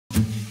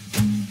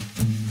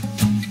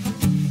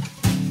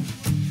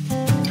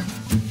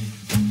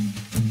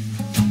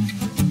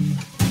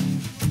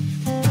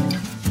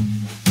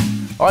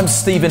I'm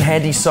Stephen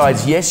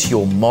Handysides, yes,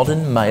 your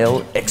modern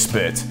male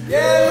expert.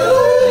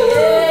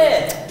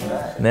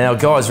 Now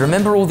guys,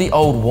 remember all the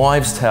old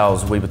wives'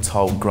 tales we were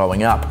told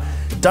growing up?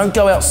 Don't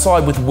go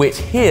outside with wet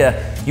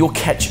hair, you'll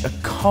catch a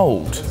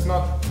cold. That's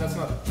not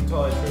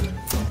entirely true.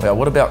 Well,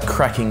 what about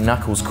cracking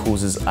knuckles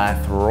causes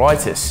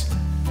arthritis?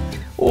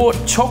 Or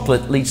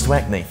chocolate leads to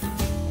acne?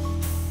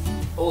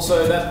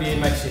 Also, that beer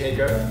makes your hair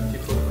grow if you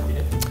put it on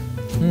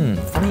your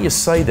head. Funny you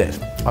say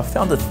that. I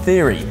found a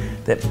theory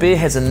that beer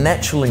has a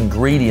natural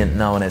ingredient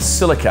known as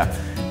silica.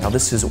 Now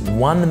this is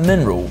one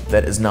mineral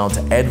that is known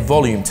to add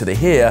volume to the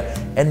hair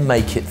and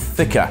make it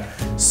thicker.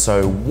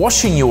 So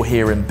washing your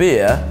hair in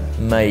beer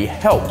may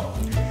help.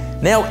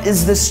 Now,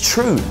 is this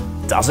true?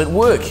 Does it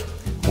work?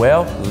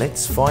 Well,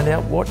 let's find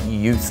out what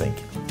you think.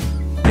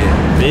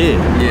 Beer?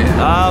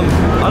 Yeah.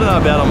 I don't know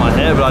about on my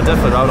hair, but I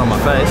definitely rub it on my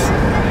face.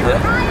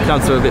 Yeah.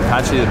 Comes through a bit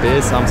patchy, the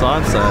beer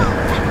sometimes, so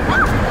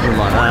something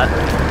like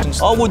that.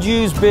 I would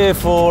use beer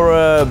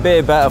for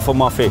beer batter for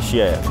my fish,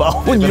 yeah, but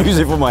I wouldn't use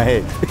it for my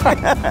head.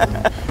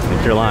 I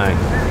think you're lying.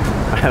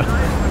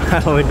 I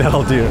don't think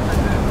that'll do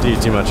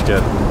you too much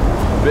good.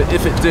 But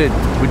if it did,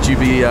 would you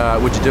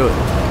do it?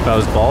 If I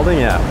was balding,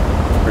 yeah,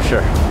 for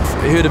sure.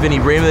 Have you heard of any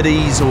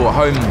remedies or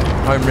home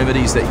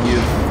remedies that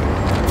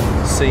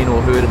you've seen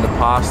or heard in the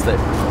past that?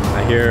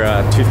 I hear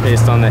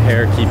toothpaste on the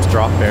hair keeps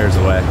drop hairs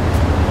away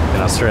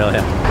in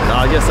Australia. No,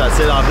 I guess that's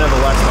it. I've never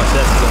waxed my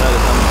chest because I heard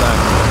it comes back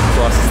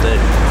twice as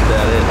deep. That's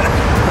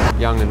about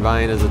it. Young and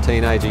vain as a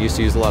teenager, used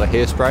to use a lot of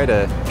hairspray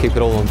to keep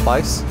it all in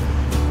place.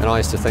 And I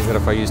used to think that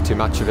if I used too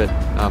much of it,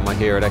 my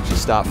hair would actually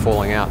start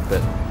falling out,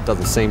 but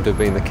doesn't seem to have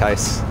been the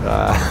case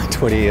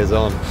 20 years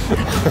on.